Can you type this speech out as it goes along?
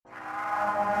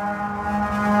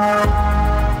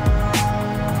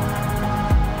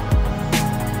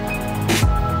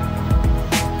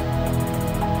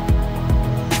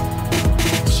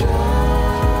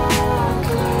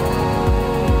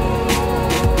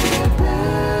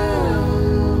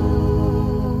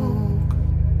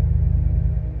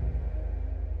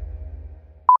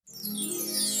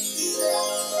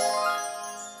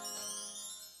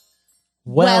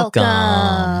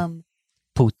Welcome,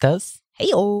 putas.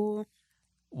 Hey-o.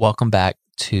 Welcome back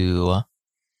to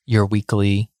your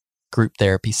weekly group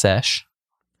therapy sesh,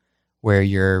 where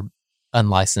your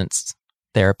unlicensed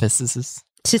therapists,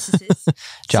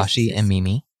 Joshy and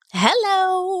Mimi.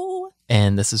 Hello.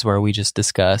 And this is where we just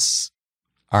discuss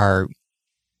our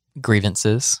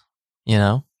grievances,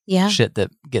 Yeah. shit that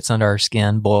gets under our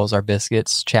skin, boils our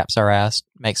biscuits, chaps our ass,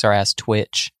 makes our ass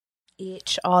twitch.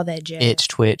 Itch, all that jazz. Itch,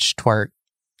 twitch, twerk.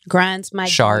 Grinds my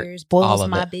Shart, gears, all boils of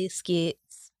my it.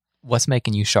 biscuits. What's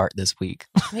making you shart this week?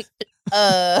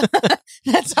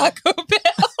 That's Taco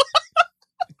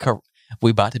Bell. We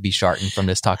about to be sharting from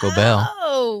this Taco Bell.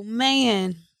 Oh,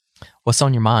 man. What's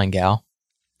on your mind, gal?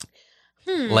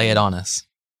 Lay it on us.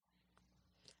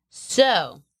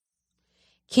 So,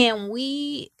 can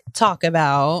we talk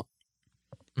about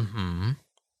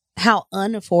how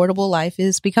unaffordable life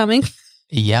is becoming?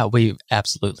 Yeah, we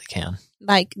absolutely can.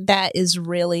 Like, that is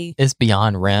really... It's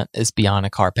beyond rent. It's beyond a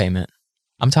car payment.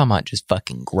 I'm talking about just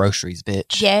fucking groceries,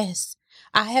 bitch. Yes.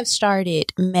 I have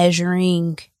started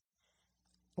measuring,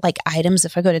 like, items.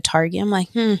 If I go to Target, I'm like,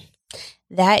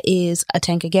 that is a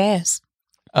tank of gas.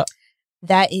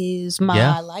 That is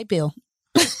my light bill.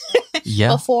 Yeah.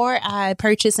 Before I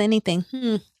purchase anything.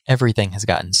 Everything has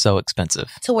gotten so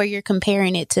expensive. To where you're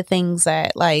comparing it to things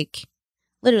that, like,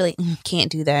 literally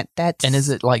can't do that. And is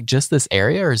it like just this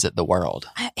area or is it the world?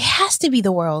 It has to be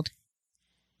the world.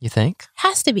 You think?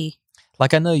 Has to be.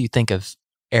 Like, I know you think of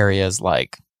areas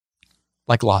like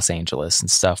Los Angeles and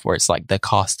stuff where it's like the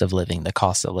cost of living.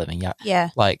 Yeah. Yeah.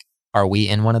 Like, are we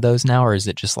in one of those now, or is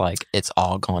it just like it's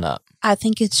all gone up? I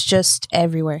think it's just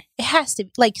everywhere. It has to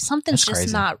be. Like, something's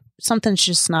just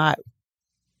not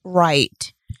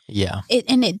right. Yeah.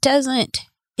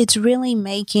 It's really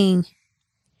making,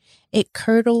 it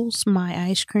curdles my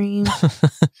ice cream.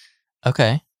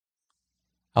 Okay.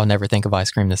 I'll never think of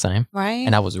ice cream the same. Right.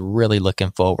 And I was really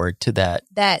looking forward to that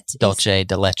Dulce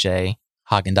de Leche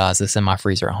Haagen-Dazs that's in my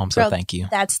freezer at home, so thank you.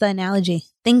 That's the analogy.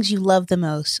 Things you love the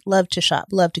most. Love to shop.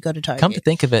 Love to go to Target. Come to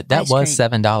think of it, that Ice was cream.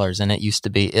 $7, and it used to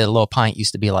be, a little pint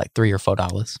used to be like $3 or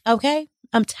 $4. Okay.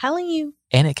 I'm telling you.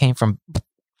 And it came from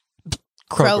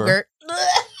Kroger.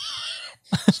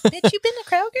 Bitch, you been to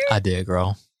Kroger? I did,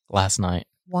 girl, last night.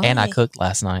 Why? And I cooked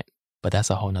last night, but that's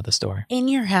a whole nother story. In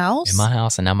your house? In my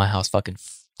house, and now my house fucking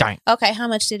stank. Okay, how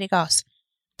much did it cost?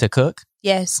 To cook?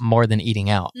 Yes. More than eating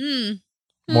out.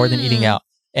 More than eating out.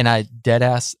 And I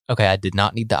I did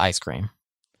not need the ice cream,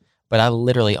 but I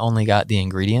literally only got the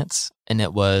ingredients, and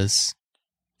it was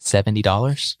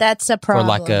 $70. That's a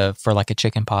problem. For like a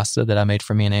chicken pasta that I made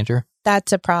for me and Andrew.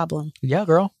 That's a problem. Yeah,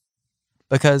 girl.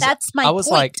 Because that's my I was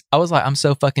point. like, I'm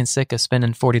so fucking sick of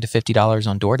spending $40 to $50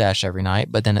 on DoorDash every night,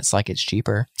 but then it's like it's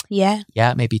cheaper. Yeah.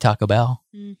 Yeah, it may be Taco Bell,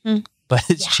 but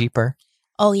it's cheaper.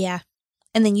 Oh, yeah.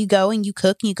 And then you go and you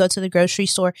cook and you go to the grocery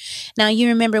store. Now, you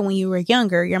remember when you were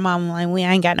younger, your mom was like,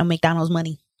 I ain't got no McDonald's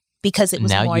money because it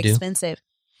was more expensive.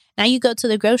 Now you go to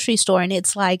the grocery store and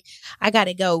it's like, I got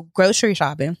to go grocery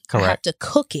shopping. Correct. I have to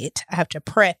cook it. I have to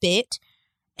prep it.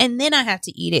 And then I have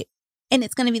to eat it. And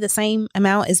it's going to be the same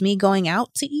amount as me going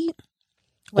out to eat.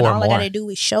 When all I got to do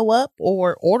is show up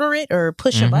or order it or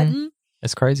push a button.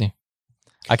 It's crazy.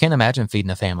 I can't imagine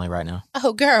feeding a family right now.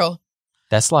 Oh, girl.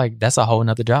 That's a whole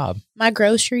nother job. My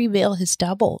grocery bill has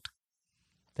doubled.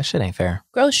 That shit ain't fair.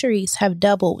 Groceries have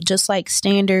doubled, just like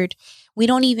standard. We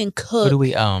don't even cook. Who do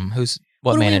we,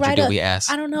 what manager do we ask?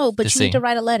 I don't know, but you need to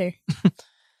write a letter.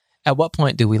 At what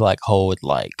point do we hold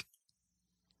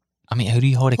who do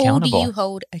you hold accountable? Who do you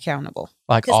hold accountable?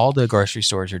 Like all the grocery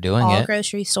stores are doing it. All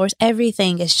grocery stores,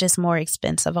 everything is just more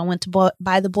expensive. I went to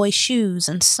buy the boys shoes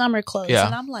and summer clothes,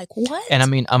 and I'm like, what? And I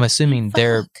mean, I'm assuming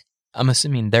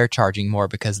they're charging more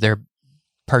because they're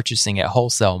purchasing at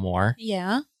wholesale more.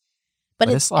 Yeah. But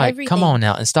it's like, everything. Come on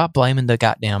now, and stop blaming the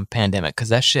goddamn pandemic, because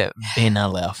that shit been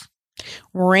left.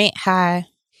 Rent high,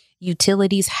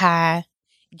 utilities high,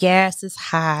 gas is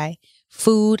high,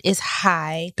 food is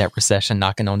high. That recession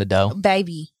knocking on the door.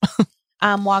 Baby,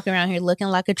 I'm walking around here looking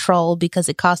like a troll because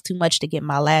it costs too much to get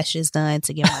my lashes done,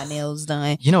 to get my nails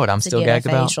done. You know what I'm still gagged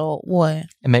about? What?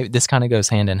 And maybe this kind of goes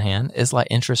hand in hand, is like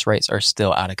interest rates are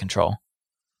still out of control.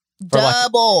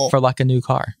 Double. For like a new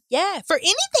car. Yeah, for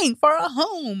anything, for a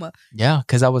home. Yeah,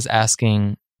 because I was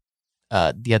asking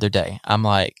the other day, I'm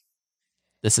like,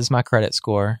 this is my credit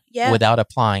score. Yeah. Without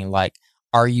applying, like,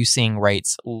 are you seeing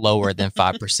rates lower than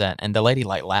 5%? And the lady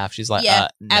laughed. She's like, no.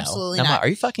 Absolutely I'm not. like, are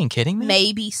you fucking kidding me?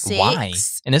 Maybe 6. Why?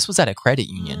 And this was at a credit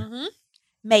union.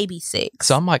 Maybe 6.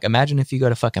 So I'm like, imagine if you go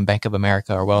to fucking Bank of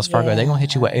America or Wells Fargo, they're going to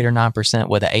hit you with 8 or 9%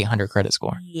 with an 800 credit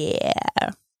score. Yeah.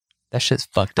 That shit's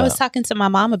fucked up. I was talking to my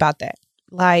mom about that.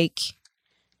 Like,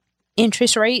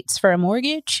 interest rates for a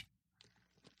mortgage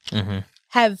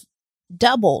have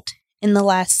doubled in the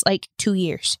last like 2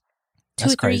 years.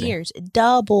 That's 2 or 3 crazy. years.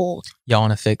 Doubled. Y'all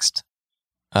on a fixed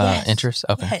Yes. interest?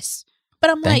 Okay. Yes. But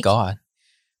I'm Thank like, God.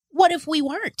 what if we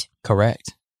weren't?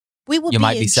 Correct. We would You be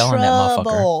might be in selling trouble. that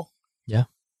motherfucker. Yeah.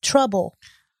 Trouble.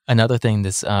 Another thing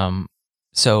that's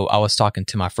so I was talking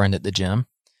to my friend at the gym,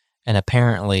 and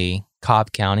apparently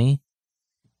Cobb County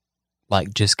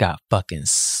like just got fucking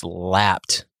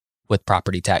slapped with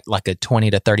property tax, like a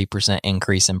 20 to 30%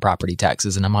 increase in property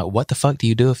taxes. And I'm like, what the fuck do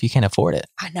you do if you can't afford it?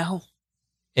 I know.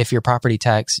 If your property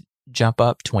tax jump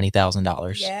up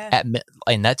 $20,000, Yeah.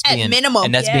 and that's At being minimum,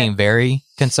 and that's being very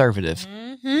conservative.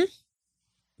 Mm-hmm.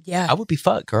 Yeah. I would be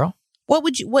fucked, girl. What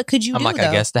could you I'm do? like, though?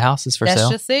 I guess the house is for That's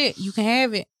sale, just it. You can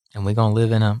have it. and we're gonna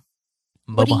live in a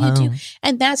What do mobile you home. do?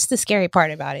 And that's the scary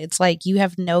part about it. It's like you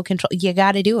have no control. You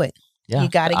got to do it. Yeah, You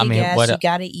got to get gas. You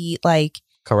got to eat. Like,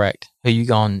 correct. Who you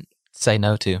gonna say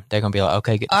no to? They're gonna be like,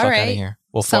 okay, get the all fuck right. out of here.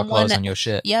 We'll foreclose on your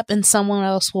shit. Yep, and someone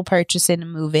else will purchase it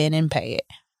and move in and pay it.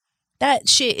 That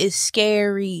shit is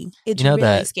scary. It's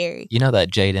really scary. You know that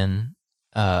Jaden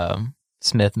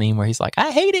Smith meme where he's like,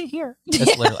 I hate it here.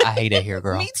 That's literally, I hate it here,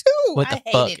 girl. Me too. What the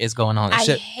fuck is going on? I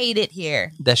hate it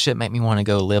here. That shit make me want to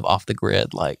go live off the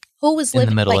grid, like who was in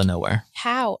the middle of nowhere.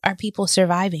 How are people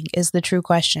surviving is the true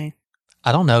question.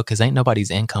 I don't know, because ain't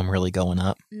nobody's income really going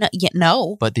up.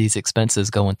 No. But these expenses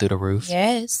going through the roof.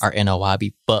 Yes. Our NOI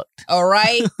be fucked. All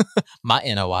right. My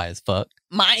NOI is fucked.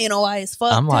 My NOI is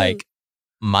fucked. I'm like,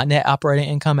 my net operating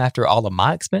income after all of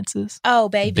my expenses? Oh,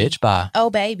 baby. Bitch, bye.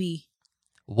 Oh, baby.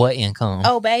 What income?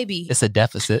 Oh, baby. It's a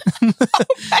deficit. Oh,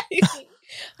 baby.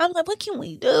 I'm like, what can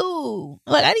we do?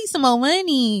 Like, I need some more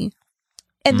money.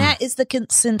 And that is the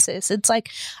consensus. It's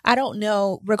like, I don't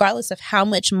know, regardless of how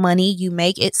much money you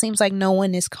make, it seems like no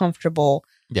one is comfortable.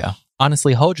 Yeah.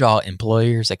 Honestly, hold y'all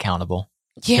employers accountable.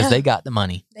 Yeah. Because they got the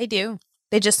money. They do.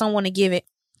 They just don't want to give it.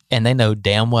 And they know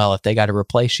damn well if they got to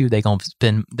replace you, they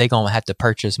gonna have to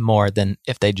purchase more than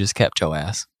if they just kept your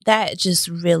ass. That just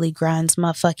really grinds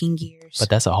my fucking gears.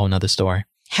 But that's a whole nother story.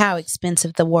 How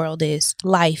expensive the world is.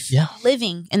 Life. Yeah.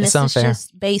 Living. And it's this unfair. is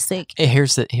just basic.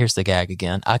 Here's the gag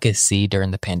again. I could see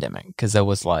during the pandemic because there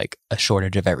was like a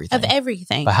shortage of everything. Of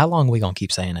everything. But how long are we going to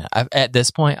keep saying that? At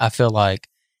this point, I feel like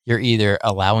you're either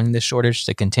allowing this shortage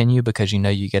to continue because you know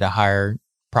you get a higher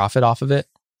profit off of it,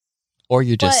 or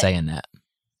you're just saying that.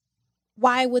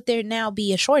 Why would there now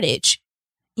be a shortage?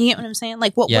 You get what I'm saying?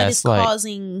 Like, what is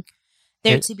causing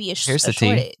there to be a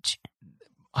shortage?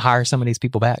 Hire some of these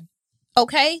people back.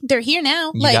 Okay, they're here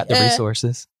now. You got the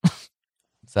resources.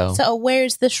 So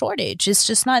where's the shortage? It's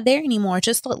just not there anymore.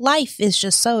 Just life is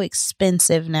just so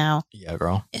expensive now. Yeah,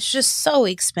 girl. It's just so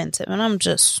expensive, and I'm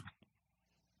just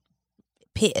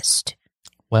pissed.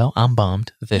 Well, I'm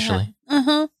bummed officially.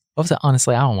 Uh-huh. What was it?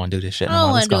 Honestly, I don't want to do this shit no more. I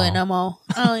don't want to do it no more.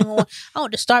 I don't even want. I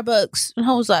went to Starbucks, and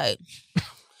I was like,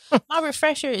 my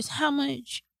refresher is how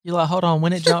much? You're like, hold on.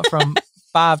 When it jumped from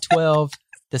 $5.12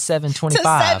 to $7.25. To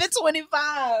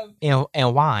 $7.25.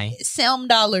 And why?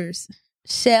 $7.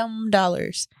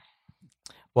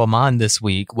 Well, mine this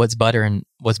week, what's boiling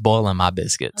my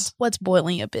biscuits. What's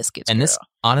boiling your biscuits, and girl? This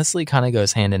honestly kind of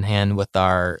goes hand in hand with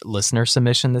our listener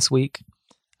submission this week.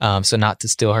 So not to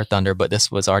steal her thunder, but this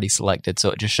was already selected.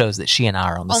 So it just shows that she and I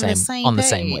are on the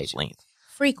same wavelength.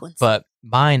 Frequency. But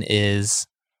mine is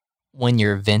when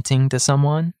you're venting to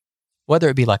someone, whether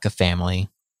it be like a family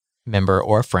member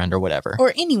or a friend or whatever.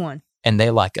 Or anyone. And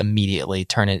they like immediately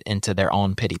turn it into their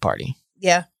own pity party.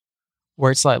 Yeah.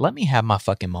 Where it's like, let me have my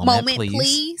fucking moment,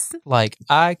 please. Like,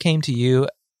 I came to you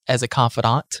as a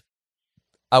confidant.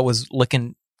 I was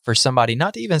looking for somebody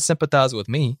not to even sympathize with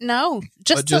me. No,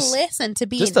 just to listen, to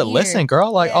be just to listen,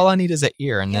 girl. Like, all I need is an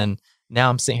ear. And then now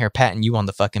I'm sitting here patting you on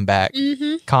the fucking back,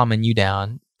 calming you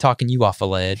down, talking you off a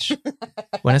ledge.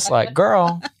 When it's like,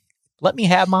 girl, let me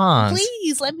have mine.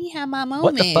 Please, let me have my moment.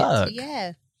 What the fuck?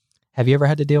 Yeah. Have you ever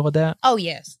had to deal with that? Oh,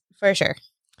 yes, for sure.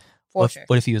 What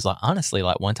if he was like, honestly,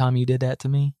 like one time you did that to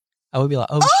me? I would be like,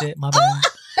 oh shit, my bad.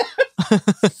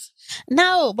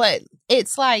 No, but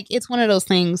it's like, it's one of those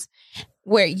things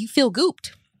where you feel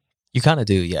gooped. You kind of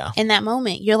do, yeah. In that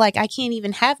moment, you're like, I can't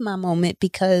even have my moment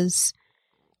because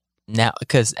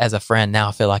as a friend, now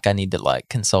I feel like I need to like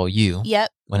console you. Yep.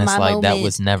 When it's like,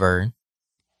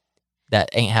 that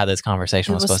ain't how this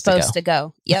conversation was supposed to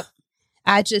go. Yep.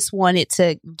 I just wanted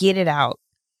to get it out.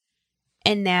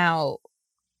 And now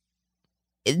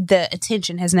the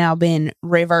attention has now been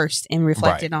reversed and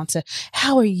reflected onto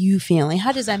how are you feeling?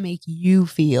 How does that make you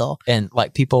feel? And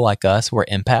like people like us, we're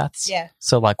empaths. Yeah.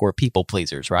 So like we're people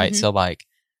pleasers, right? Mm-hmm. So like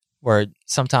Where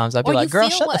sometimes I'd be like, girl,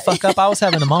 shut the fuck up. I was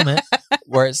having a moment.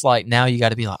 Where it's like, now you got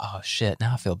to be like, oh shit,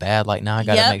 now I feel bad. Like now I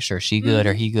got to make sure she good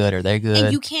or he good or they good.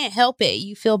 And you can't help it.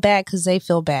 You feel bad because they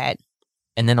feel bad.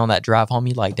 And then on that drive home,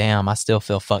 you like, damn, I still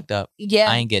feel fucked up. Yeah.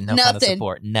 I ain't getting no kind of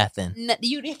support. Nothing.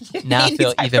 Now I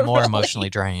feel even more emotionally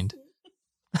drained.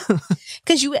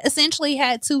 Because you essentially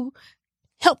had to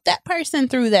help that person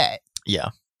through that. Yeah.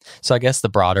 So I guess the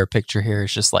broader picture here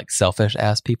is just like selfish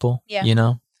ass people. Yeah. You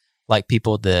know? Like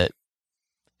people that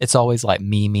it's always like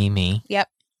me. Yep.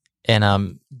 And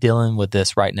I'm dealing with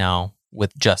this right now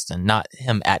with Justin, not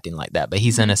him acting like that, but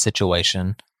he's in a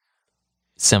situation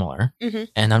similar.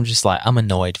 And I'm just like, I'm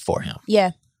annoyed for him.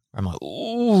 Yeah. I'm like,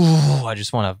 ooh, I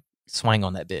just want to swing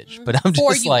on that bitch. But I'm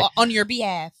just like, on your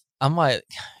behalf. I'm like,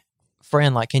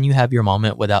 friend, like, can you have your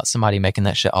moment without somebody making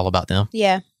that shit all about them?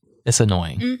 Yeah. It's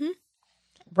annoying.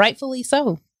 Rightfully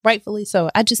so.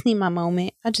 I just need my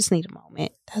moment.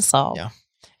 That's all. Yeah.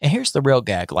 And here's the real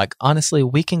gag. Like, honestly,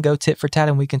 we can go tit for tat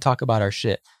and we can talk about our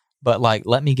shit. But, like,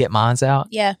 let me get mines out.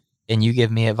 Yeah. And you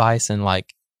give me advice and,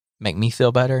 like, make me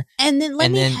feel better. And then let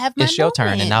me have my moment. It's your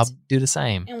turn and I'll do the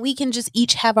same. And we can just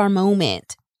each have our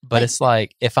moment. But it's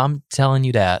like, if I'm telling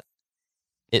you that,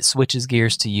 it switches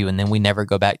gears to you and then we never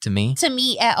go back to me. To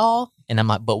me at all. And I'm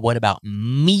like, but what about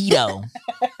me, though?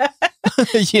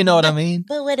 You know what I mean?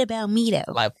 But what about me,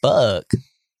 though? Like, fuck.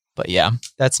 But yeah,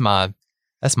 that's my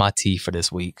tea for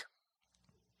this week.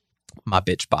 My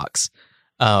bitch box.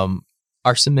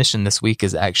 Our submission this week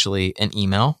is actually an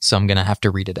email, so I'm going to have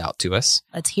to read it out to us.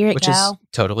 Let's hear it, which is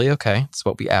totally okay. It's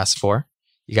what we asked for.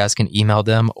 You guys can email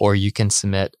them or you can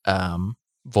submit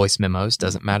voice memos.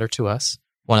 Doesn't matter to us.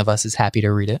 One of us is happy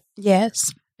to read it.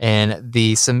 Yes. And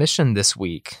the submission this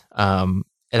week,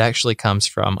 it actually comes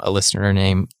from a listener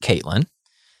named Caitlin.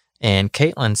 And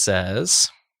Caitlin says,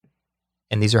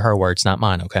 and these are her words, not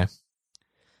mine, okay?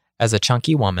 As a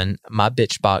chunky woman, my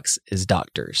bitch box is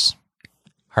doctors.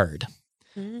 Heard.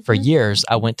 For years,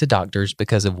 I went to doctors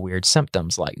because of weird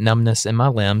symptoms like numbness in my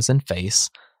limbs and face,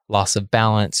 loss of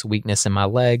balance, weakness in my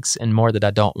legs, and more that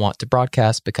I don't want to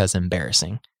broadcast because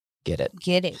embarrassing. Get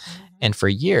it. And for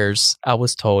years, I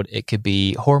was told it could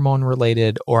be hormone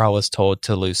related or I was told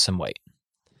to lose some weight.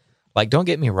 Like, don't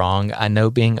get me wrong. I know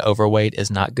being overweight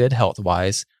is not good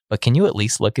health-wise, but can you at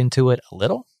least look into it a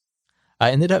little?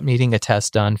 I ended up needing a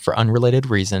test done for unrelated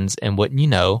reasons, and wouldn't you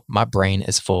know, my brain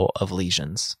is full of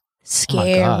lesions.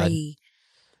 Scary. Oh my God.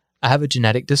 I have a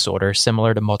genetic disorder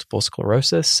similar to multiple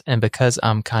sclerosis, and because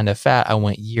I'm kind of fat, I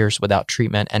went years without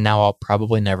treatment, and now I'll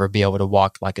probably never be able to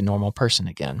walk like a normal person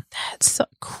again. That's so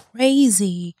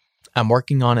crazy. I'm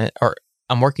working on it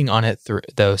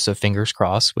though, so fingers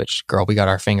crossed, which, girl, we got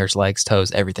our fingers, legs,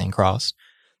 toes, everything crossed.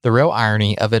 The real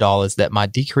irony of it all is that my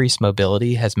decreased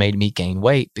mobility has made me gain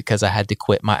weight because I had to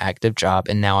quit my active job,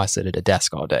 and now I sit at a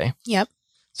desk all day. Yep.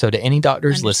 So to any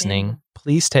doctors listening,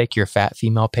 please take your fat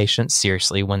female patients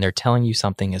seriously when they're telling you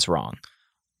something is wrong.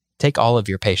 Take all of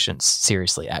your patients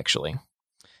seriously, actually.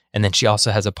 And then she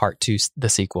also has a part 2, the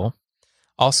sequel.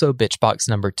 Also, bitch box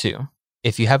number 2.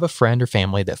 If you have a friend or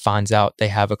family that finds out they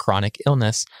have a chronic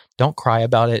illness, don't cry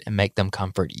about it and make them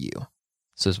comfort you.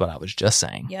 This is what I was just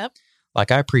saying. Yep. Like,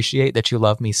 I appreciate that you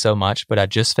love me so much, but I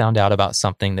just found out about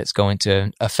something that's going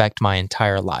to affect my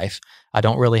entire life. I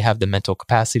don't really have the mental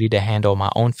capacity to handle my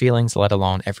own feelings, let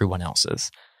alone everyone else's.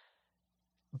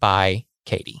 By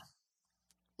Katie.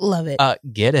 Love it.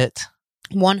 Get it.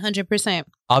 100%.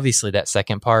 Obviously, that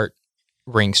second part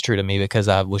rings true to me because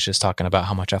I was just talking about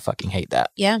how much I fucking hate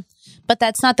that. Yeah. But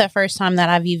that's not the first time that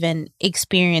I've even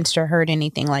experienced or heard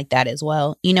anything like that as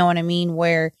well. You know what I mean?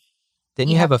 Where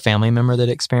Didn't you have a family member that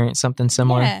experienced something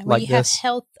similar like this?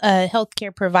 Have a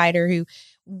healthcare provider who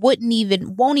won't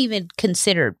even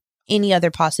consider any other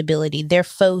possibility. Their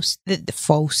first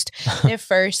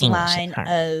line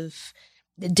of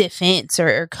defense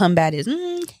or combat is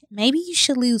maybe you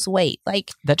should lose weight.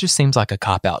 Like, that just seems like a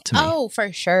cop out to me. Oh,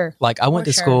 for sure. Like, I went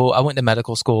to school. I went to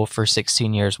medical school for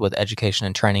 16 years with education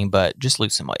and training, but just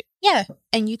lose some weight. Yeah,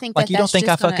 and you think like you don't think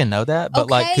I fucking know that, but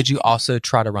okay. Like, could you also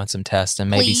try to run some tests and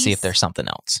maybe see if there's something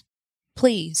else?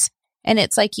 Please. And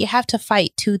it's like you have to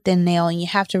fight tooth and nail, and you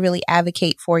have to really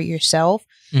advocate for yourself,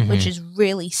 which is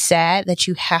really sad that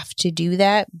you have to do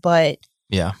that. But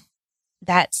yeah,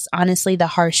 that's honestly the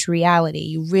harsh reality.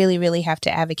 You really, really have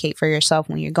to advocate for yourself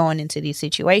when you're going into these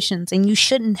situations, and you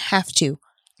shouldn't have to.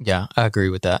 Yeah, I agree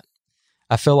with that.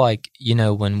 I feel like, you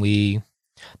know, when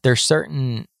there's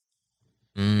certain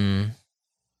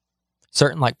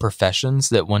like professions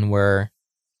that when we're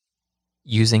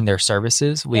using their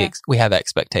services, we have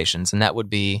expectations, and that would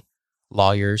be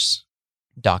lawyers,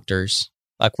 doctors.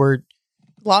 Like, we're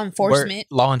law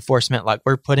enforcement, like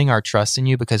we're putting our trust in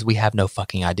you because we have no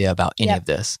fucking idea about any of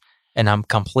this. And I'm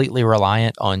completely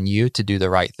reliant on you to do the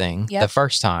right thing the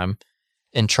first time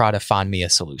and try to find me a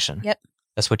solution. Yep.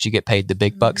 That's what you get paid the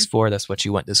big bucks for. That's what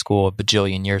you went to school a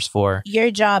bajillion years for.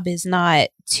 Your job is not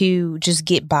to just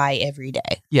get by every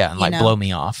day. Yeah, and like blow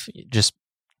me off just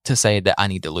to say that I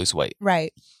need to lose weight.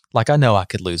 Right. Like I know I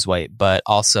could lose weight, but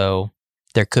also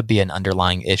there could be an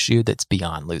underlying issue that's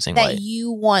beyond losing weight. That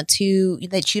you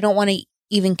don't want to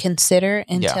even consider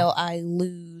until I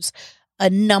lose a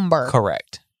number.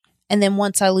 Correct. And then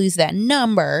once I lose that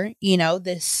number,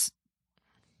 this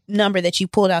number that you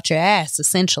pulled out your ass,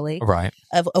 essentially, right,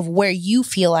 of where you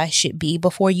feel I should be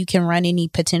before you can run any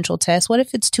potential tests. What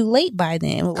if it's too late by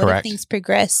then? What if things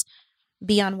progress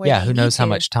beyond where? Yeah, who knows how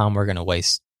much time we're going to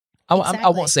waste? I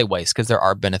won't say waste because there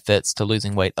are benefits to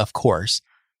losing weight, of course.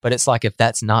 But it's like if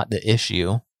that's not the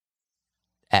issue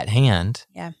at hand,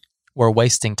 we're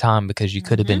wasting time because you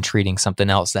could have been treating something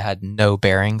else that had no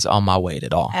bearings on my weight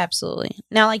at all. Absolutely.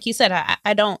 Now, like you said,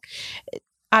 I don't.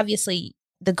 Obviously,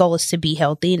 the goal is to be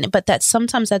healthy, but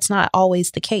sometimes that's not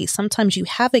always the case. Sometimes you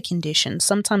have a condition.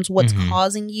 Sometimes what's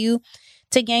causing you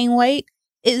to gain weight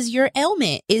is your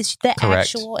ailment, is the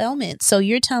actual ailment. So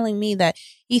you're telling me that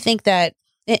you think that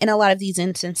in a lot of these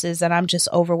instances that I'm just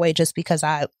overweight just because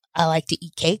I like to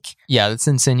eat cake. Yeah, that's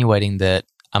insinuating that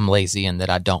I'm lazy and that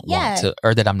I don't want to,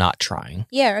 or that I'm not trying.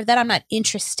 Yeah, or that I'm not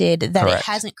interested, that it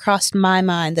hasn't crossed my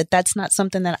mind, that that's not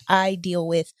something that I deal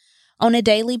with on a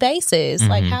daily basis.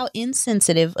 Like, how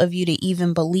insensitive of you to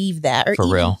even believe that or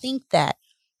even think that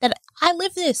I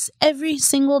live this every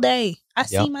single day. I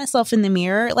see myself in the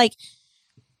mirror. Like,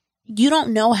 you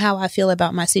don't know how I feel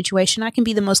about my situation. I can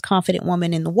be the most confident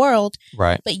woman in the world.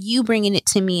 Right. But you bringing it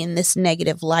to me in this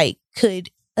negative light could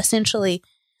essentially,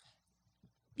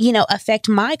 affect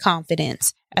my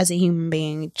confidence as a human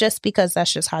being just because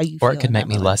that's just how you feel. Or it could make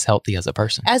me less healthy as a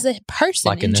person. As a person,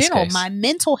 like in general, my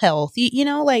mental health,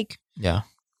 yeah.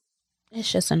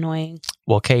 It's just annoying.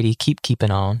 Well, Katie,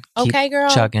 keeping on. Okay, girl.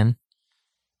 Chugging.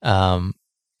 And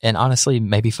honestly,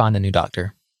 maybe find a new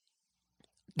doctor.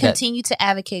 Continue to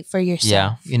advocate for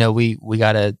yourself. Yeah. We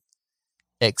gotta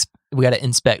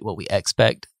inspect what we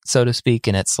expect, so to speak.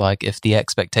 And it's like, if the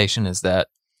expectation is that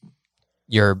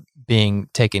you're being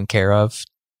taken care of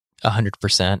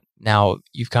 100%, now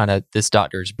this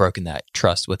doctor's broken that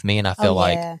trust with me. And I feel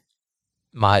like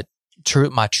my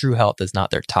true health is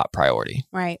not their top priority.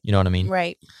 Right. You know what I mean?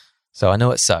 Right. So I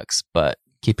know it sucks, but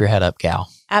keep your head up, gal.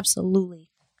 Absolutely.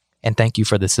 And thank you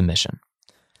for the submission.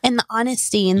 And the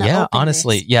honesty and the openness.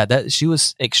 Honestly, that she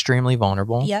was extremely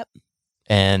vulnerable. Yep.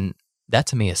 And that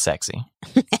to me is sexy.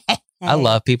 I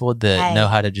love people that know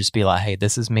how to just be like, hey,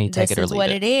 this is me, take it or leave it. This is what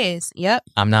it is. Yep.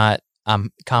 I'm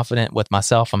confident with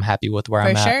myself. I'm happy with where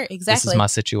I'm at. For sure, exactly. This is my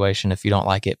situation. If you don't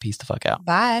like it, peace the fuck out.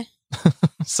 Bye.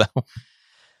 So,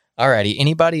 alrighty.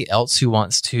 Anybody else who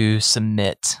wants to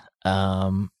submit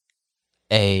a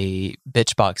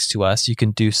bitch box to us, you can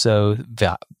do so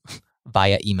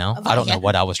via email. I don't know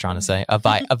what I was trying to say. A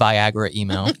Viagra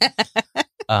email.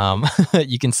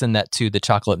 You can send that to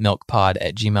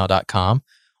thechocolatemilkpod@gmail.com,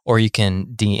 or you can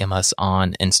DM us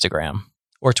on Instagram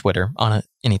or Twitter on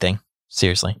anything.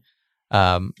 Seriously.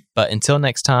 But until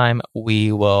next time,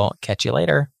 we will catch you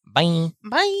later. Bye.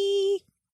 Bye.